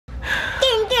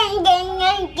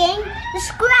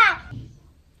subscribe.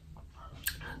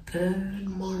 Good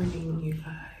morning, you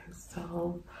guys.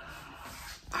 So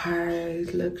I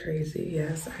look crazy,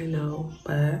 yes, I know,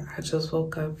 but I just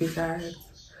woke up, you guys.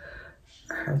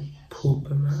 I have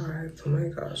poop in my eyes. Oh my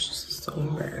gosh, this is so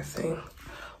embarrassing.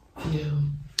 Yeah,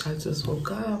 I just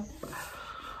woke up.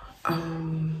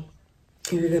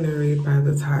 You're gonna read by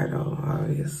the title,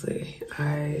 obviously.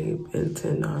 I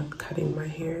intend on cutting my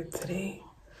hair today.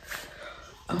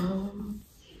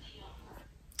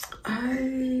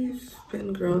 I've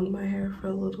been growing my hair for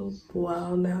a little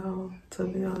while now, to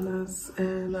be honest,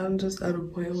 and I'm just at a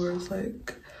point where it's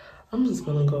like, I'm just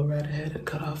gonna go right ahead and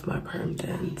cut off my perm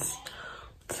dents,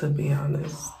 to be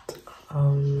honest.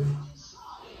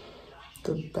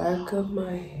 The back of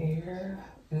my hair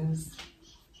is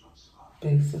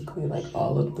basically like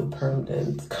all of the perm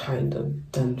dents kind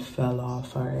of done fell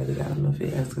off already. I don't know if you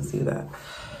guys can see that.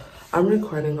 I'm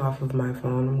recording off of my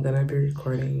phone. I'm gonna be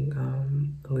recording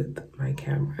with my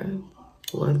camera.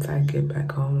 Once I get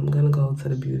back home, I'm gonna go to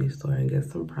the beauty store and get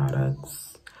some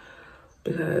products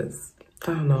because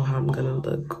I don't know how I'm gonna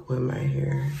look with my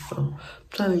hair. So I'm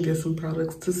trying to get some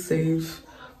products to save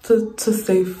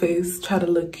face, try to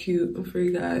look cute for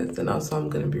you guys. And also I'm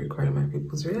gonna be recording my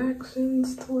people's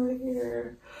reactions to my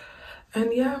hair.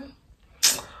 And yeah,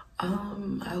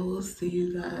 I will see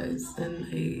you guys in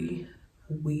a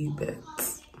wee bit.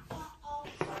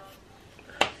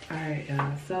 Alright,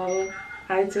 y'all, so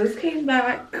I just came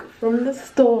back from the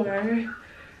store.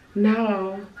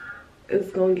 Now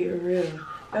it's gonna get real.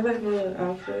 I like my little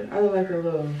outfit. I look like a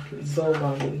little Zoe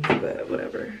mommy, but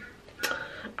whatever.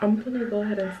 I'm gonna go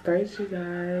ahead and start, you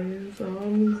guys.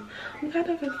 I'm kind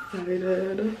of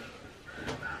excited.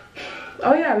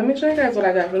 Oh yeah, let me show you guys what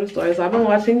I got from the store. So I've been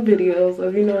watching videos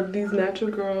of, you know, these natural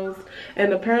girls,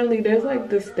 and apparently there's like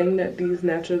this thing that these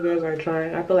natural girls are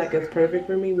trying. I feel like it's perfect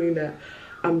for me, being that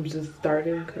I'm just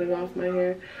starting cutting off my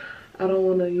hair. I don't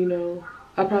want to, you know,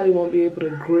 I probably won't be able to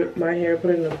grip my hair,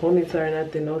 put it in a ponytail or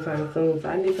nothing no time soon. So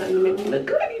I need something to make me look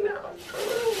good, you know.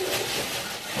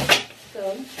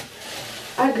 So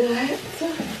I got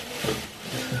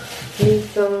me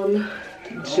some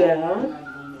gel.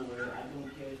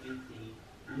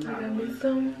 I got me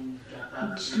some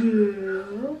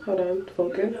gel. Hold on,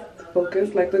 focus.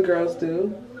 Focus like the girls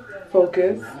do.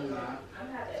 Focus.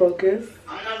 Focus.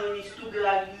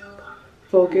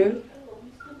 Focus.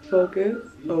 Focus.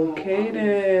 Okay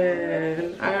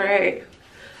then. Alright.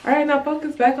 Alright, now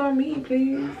focus back on me,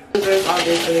 please.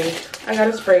 Obviously, I got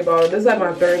a spray bottle. This is like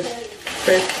my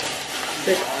sixth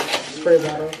spray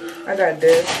bottle. I got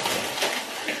this.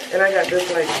 And I got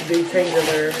this like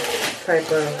detangular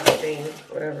type of thing,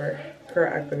 whatever,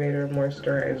 curl activator,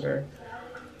 moisturizer.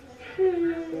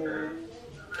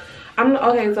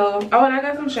 Okay, so and I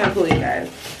got some shampoo, you guys.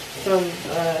 Some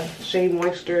Shea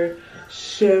Moisture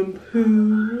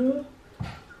shampoo,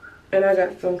 and I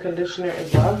got some conditioner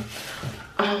as well.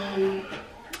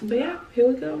 But yeah, here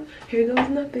we go. Here goes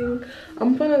nothing.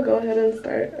 I'm gonna go ahead and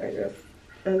start, I guess,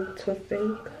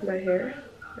 twisting my hair.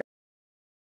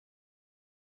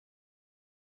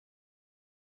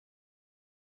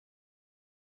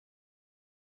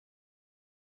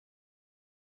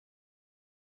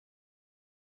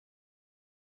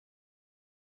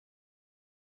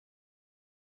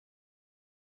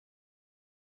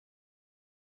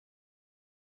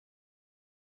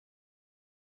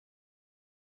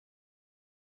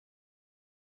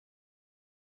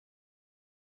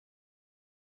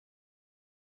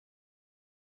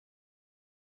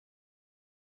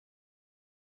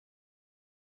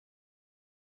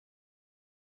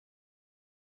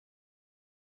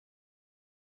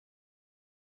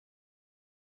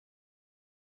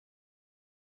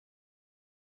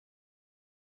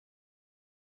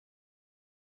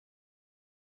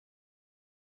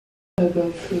 I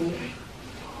go to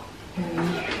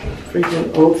freaking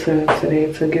Ulta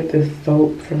today to get this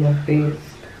soap for my face.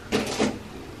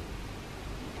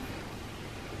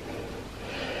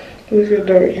 Look at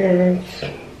dark hairs.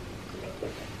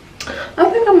 I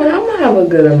think I'm gonna have a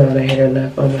good amount of hair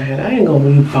left on my head. I ain't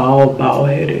gonna be bald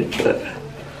headed, but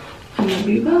I'm gonna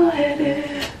be bald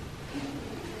headed.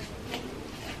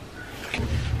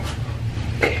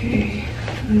 Okay,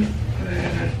 that's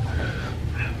good.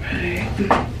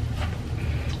 Alright.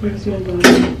 Where's my bottle?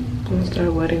 I'm gonna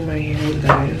start wetting my hair,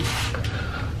 guys.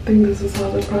 I think this is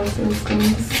how the process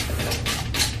goes.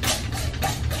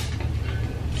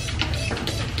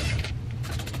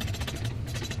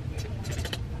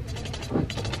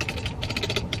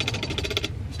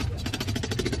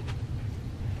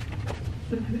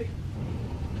 Okay.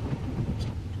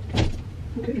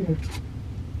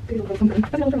 Okay, something. I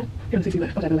don't know. Here, let's see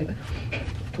that. I like that.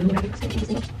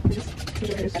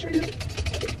 Scissors.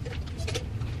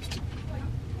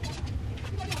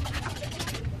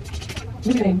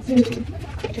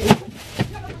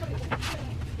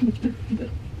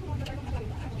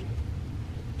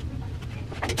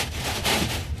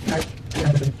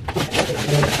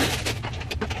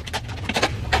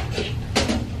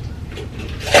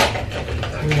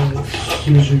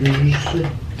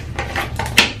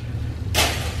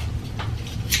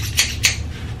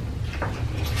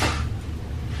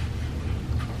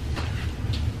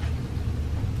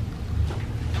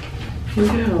 Look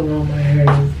at how long my hair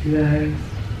is, you guys.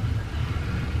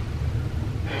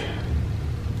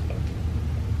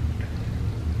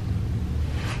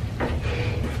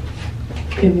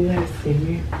 Can you guys see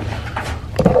me?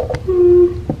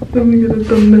 Let me get a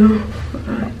thumbnail.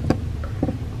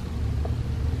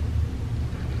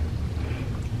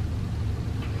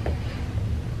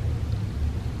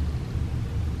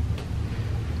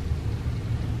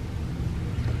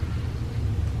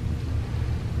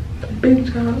 Big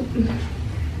job.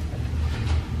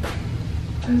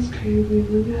 That's crazy.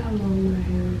 Look at how long my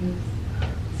hair is.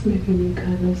 It's making me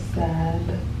kind of sad.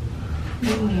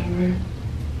 But whatever.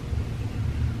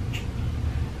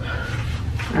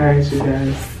 Alright, you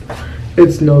guys.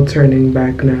 It's no turning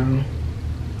back now.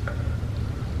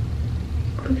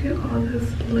 Look at all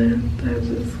this length. I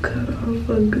just cut off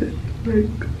a good, like,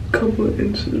 couple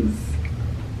inches.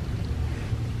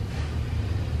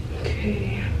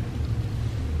 Okay.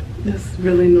 There's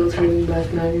really no turning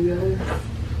back now, you guys.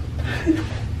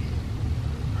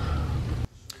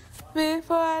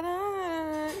 Before I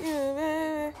die, you,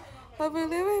 baby. I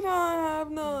believe we don't have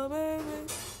no baby.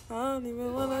 I don't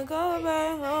even wanna go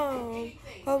back home.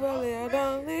 Hopefully I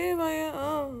don't leave on your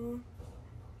own.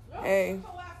 Hey.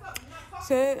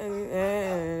 Shit,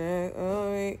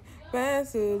 been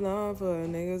too long for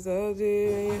niggas OG.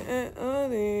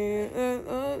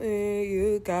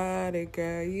 You got it,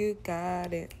 girl. You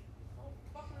got it.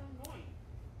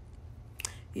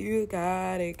 You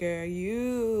got it, girl.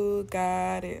 You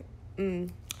got it.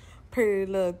 Pretty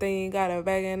little thing, you got a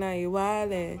bag and now you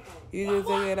wildin'. You just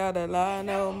took it out the law,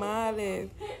 no mileage.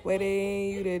 Waiting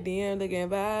you the DM looking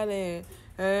violent.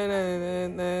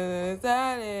 Silent.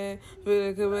 Feel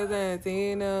the Coopers and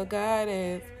see no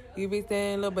guidance. You be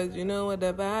staying low, but you know what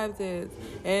the vibes is.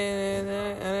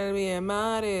 And being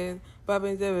modest.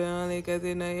 Poppin' seven only cause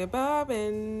you know you're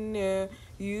poppin', yeah.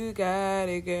 You got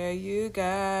it, girl. You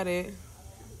got it.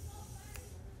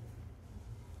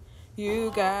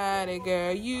 You got it,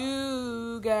 girl.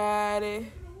 You got it.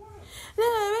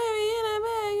 Little baby in a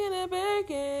bag, in a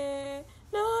Birkin.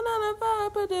 No, not a fire,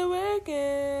 put the work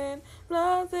in.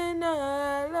 Lost and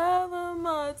I love them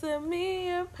all. To me,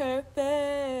 you're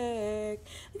perfect.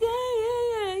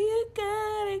 Yeah, you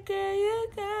got it, girl. You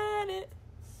got it.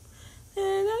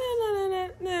 You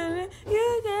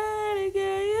got it,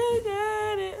 girl. You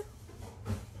got it.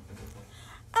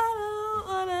 I don't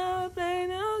wanna play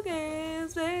no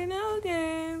games,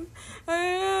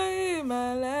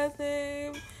 my last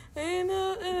name. Ain't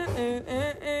no,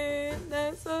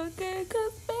 that's okay,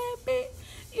 cause baby,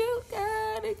 you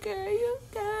got it, girl, you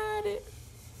got it.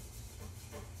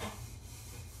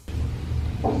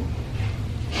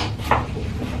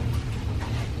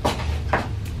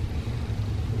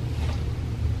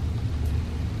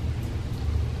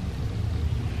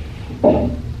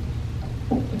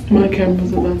 My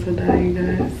camera's about to die, you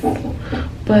guys.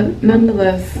 But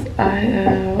nonetheless,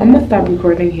 I'm gonna stop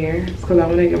recording here because I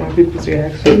want to get my people's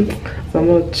reaction. So I'm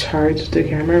gonna charge the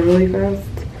camera really fast,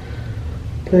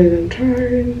 put it in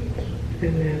charge, and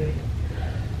then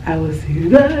I will see you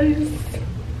guys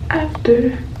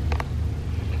after.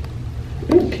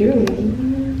 It's cute.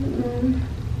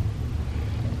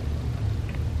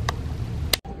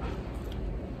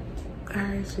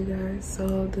 Alright, you guys,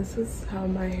 so this is how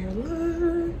my hair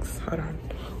looks. Hold on.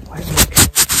 Why is my camera?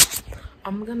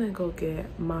 I'm gonna go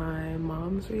get my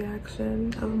mom's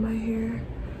reaction of my hair.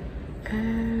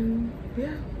 And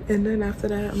yeah. And then after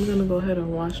that, I'm gonna go ahead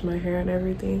and wash my hair and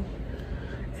everything.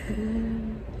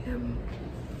 And yeah.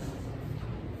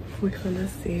 We're gonna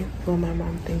see what my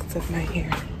mom thinks of my hair.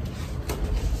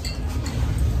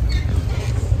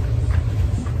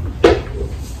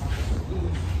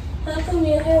 How come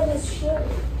your hair was short?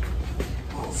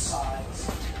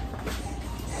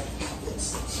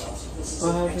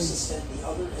 What happened?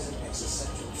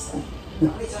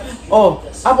 Oh,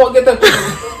 I won't get the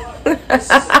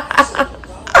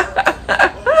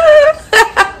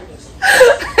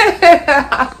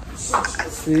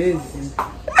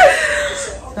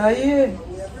Tá aí.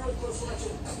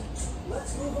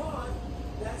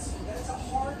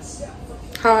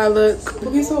 How I look?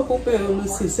 Because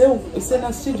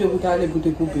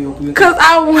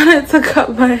I wanted to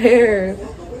cut my hair.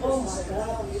 Oh my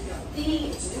god.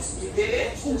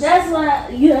 That's why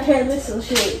your hair looks so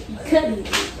short. You couldn't.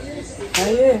 Ah,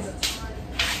 yeah.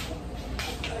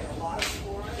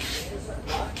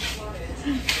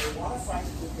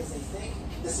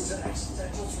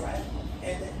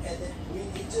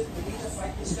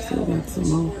 Still got some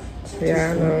more.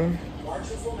 Yeah, I know.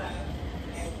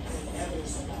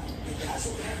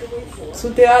 So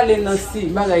t'es allé dans ce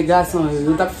bagay garçon,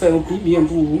 yo t'a fait au plus bien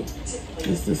pour vous.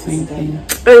 It's the same thing.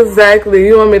 Exactly.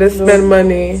 You want me to spend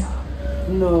money?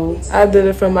 No. I did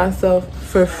it for myself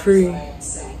for free.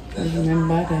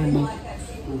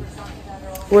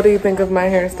 What do you think of my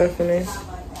hair, Stephanie?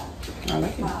 I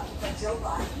like it.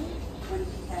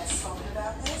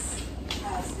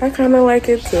 I kind of like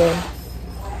it too.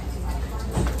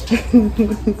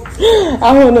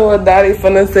 I don't know what Daddy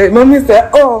finna say. Mommy said,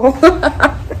 oh.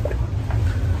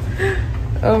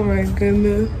 Oh my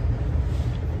goodness.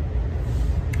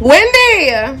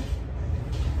 Wendy!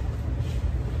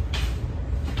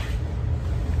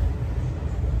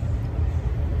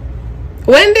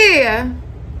 Wendy!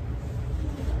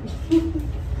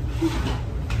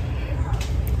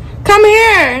 Come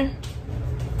here.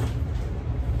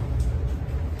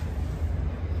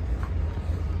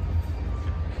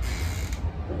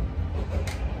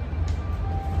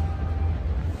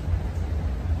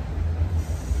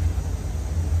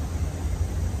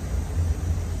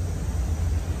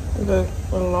 Look,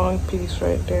 a long piece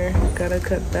right there. Gotta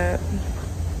cut that.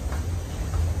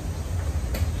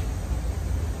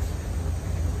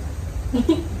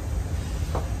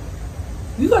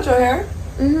 You got your hair?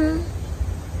 Mm-hmm.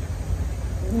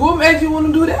 What made you want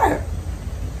to do that?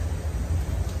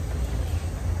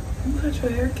 You got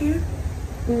your hair, kid?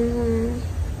 Mm-hmm.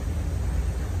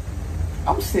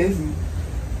 I'm sissy.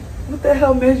 What the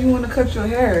hell made you want to cut your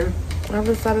hair? I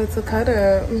decided to cut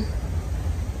it.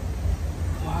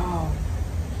 Wow.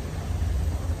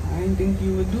 I didn't think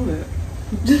you would do that.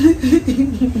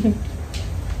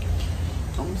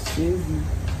 I'm sissy.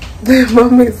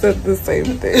 Mommy said the same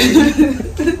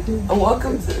thing.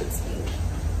 Welcome to this.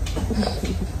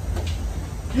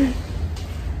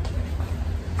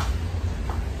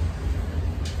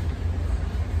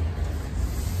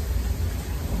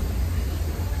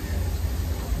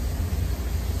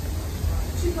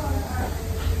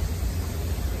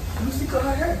 Lucy cut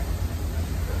her hair.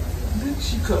 Did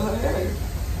she cut her hair?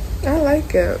 I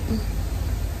like it.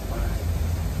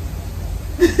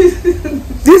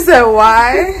 You said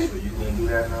why? So you gonna do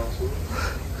that now too?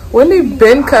 Wendy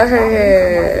Ben cut her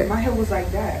hair. My hair was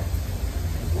like that.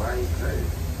 Why you cut it?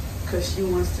 Because she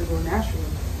wants to go natural.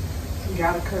 You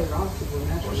gotta cut it off to go When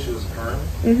natural. she was perm,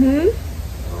 Mm-hmm.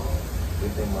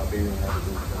 good thing my baby had to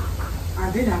do perm.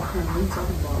 I did have perm. What are you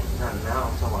talking about? Not now,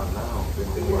 I'm talking about now. Good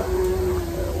thing my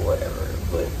Whatever.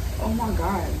 But, oh my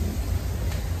God.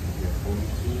 get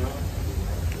 42 now.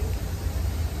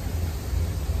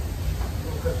 You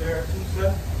gonna cut your hair too,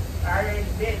 sir? I already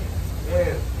did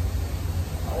Yeah.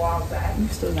 a while back. You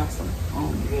still got some,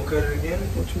 You gonna cut it again?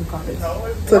 what you call it? No,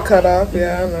 it's To cut off,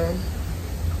 yeah, I know.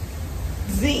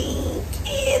 Zing.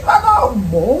 I got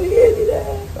boy in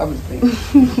that. I'm just thinking.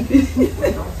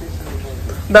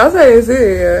 That's how you see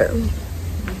it yet.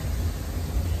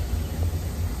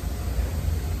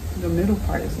 The middle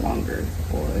part is longer.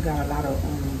 Or it got a lot of,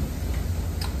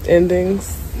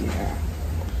 Endings. yeah.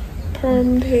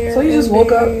 Permed hair. So you just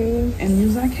woke up endings. and you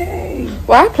was like, hey.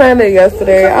 Well, I planned it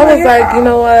yesterday. Cut I my was hair like, off. you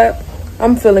know what?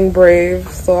 I'm feeling brave,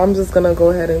 so I'm just gonna go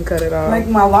ahead and cut it off. Like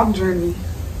my lock journey.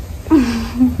 I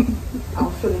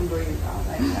was feeling brave. I was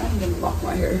like, I'm gonna lock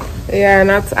my hair. Yeah,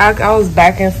 and I was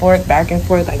back and forth,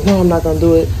 like, no, I'm not gonna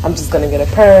do it. I'm just gonna get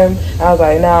a perm. I was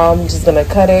like, no, I'm just gonna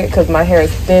cut it because my hair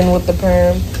is thin with the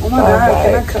perm. Oh my So I was God,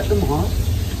 can I like, cut them off?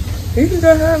 You can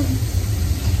go ahead.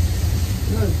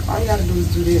 Look, all you gotta do is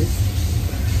do this.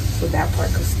 So that part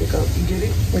could stick up. You get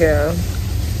it? Yeah.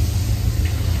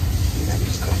 You gotta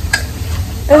just cut.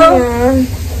 Yeah.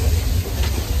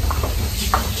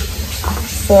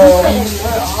 So,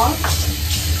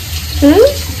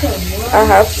 I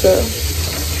have to.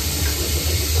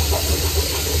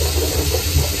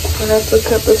 I have to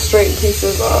cut the straight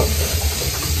pieces off.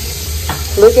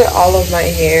 Look at all of my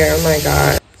hair. Oh my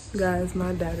God. Guys,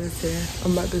 my dad is here.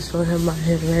 I'm about to show him my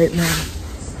hair right now.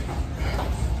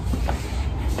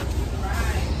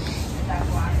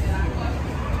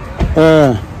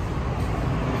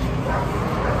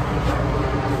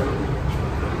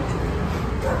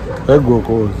 Ego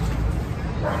coisa.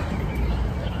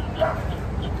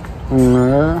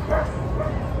 Ai,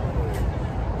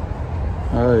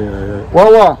 ai, ai.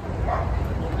 Wawa!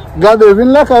 Gade,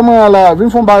 vin la ka mwen la, vin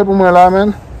fon bari pou mwen la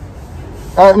men.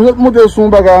 Mwen monte son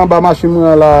bagay an ba machin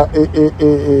mwen la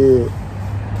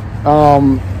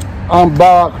an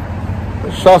ba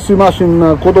chassis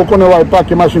machin koto konen waj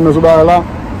pake machin nan sou bagay la.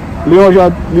 Li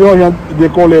yon jan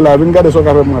dekole la, vin gade so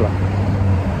ka fe mwen la.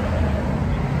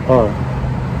 Alright.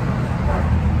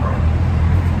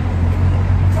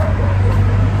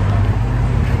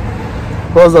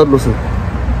 How's that, Lucy?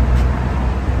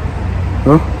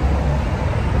 Huh?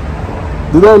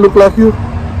 Did I look like you?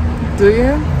 Do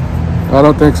you? I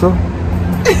don't think so.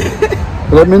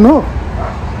 Let me know.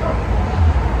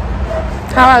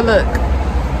 How I look?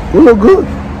 You look good.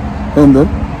 And then?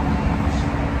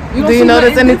 Do you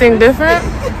notice anything different?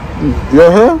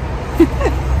 Your hair?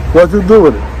 What you do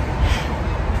with it?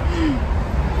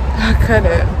 I cut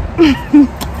it.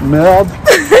 Merde.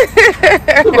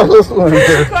 C'est pas ça, son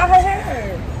hair. Quoi hair?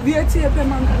 Viens tu peux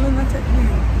m'en technique.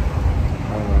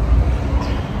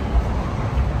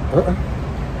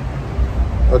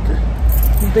 Okay.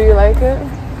 Do you like it?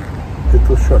 It's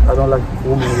too short. I don't like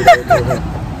women without no hair.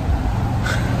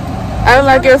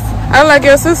 I like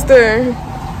your sister.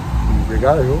 They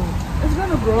got it. It's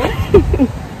gonna grow.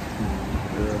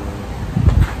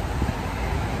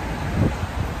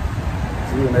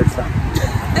 See you next time.